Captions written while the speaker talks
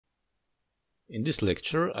In this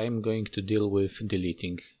lecture, I am going to deal with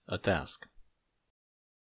deleting a task.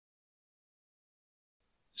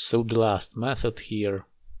 So the last method here.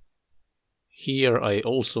 Here I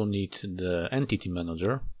also need the entity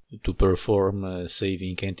manager to perform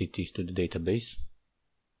saving entities to the database.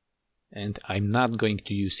 And I'm not going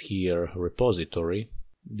to use here repository,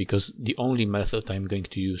 because the only method I'm going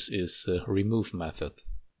to use is remove method,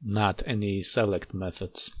 not any select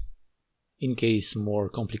methods. In case more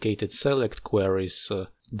complicated select queries,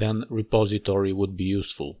 then repository would be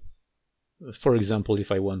useful. For example,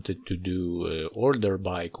 if I wanted to do order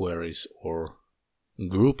by queries or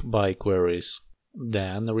group by queries,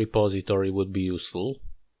 then a repository would be useful.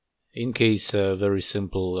 In case very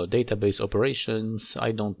simple database operations,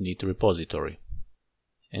 I don't need repository.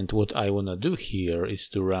 And what I want to do here is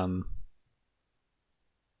to run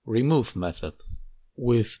remove method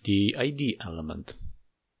with the ID element.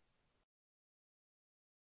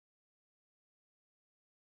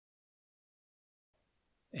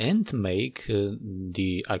 And make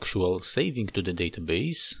the actual saving to the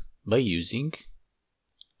database by using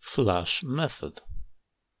flush method.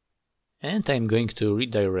 And I'm going to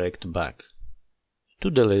redirect back to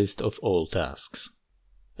the list of all tasks.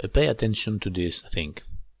 Pay attention to this thing.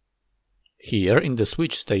 Here in the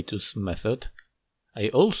switch status method, I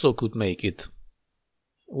also could make it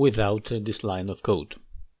without this line of code.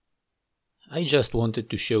 I just wanted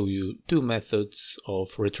to show you two methods of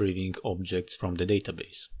retrieving objects from the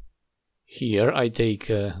database. Here I take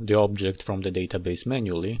the object from the database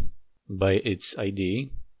manually by its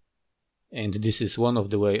ID, and this is one of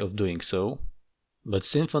the way of doing so, but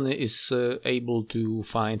Symfony is able to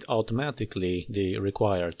find automatically the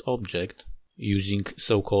required object using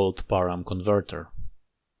so-called param converter.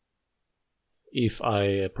 If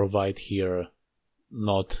I provide here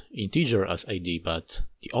not integer as ID but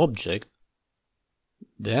the object,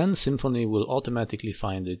 then Symfony will automatically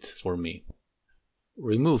find it for me.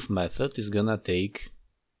 Remove method is gonna take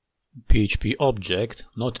PHP object,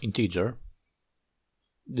 not integer.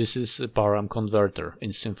 This is a param converter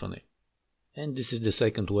in Symfony. And this is the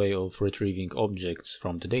second way of retrieving objects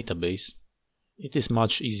from the database. It is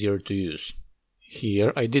much easier to use.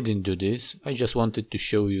 Here I didn't do this, I just wanted to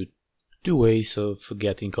show you two ways of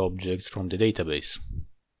getting objects from the database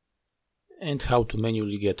and how to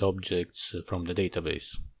manually get objects from the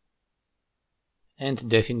database. And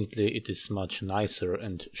definitely it is much nicer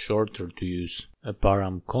and shorter to use a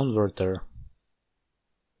param converter,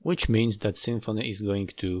 which means that Symfony is going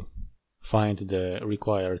to find the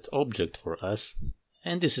required object for us,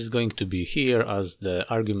 and this is going to be here as the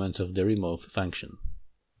argument of the remove function.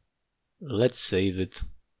 Let's save it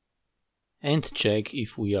and check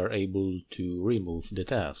if we are able to remove the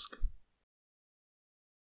task.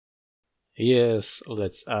 Yes,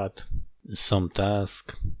 let's add some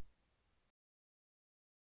task.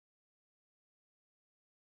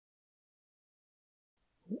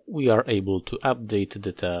 We are able to update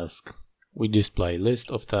the task. We display list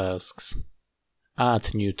of tasks,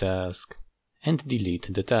 add new task, and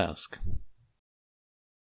delete the task.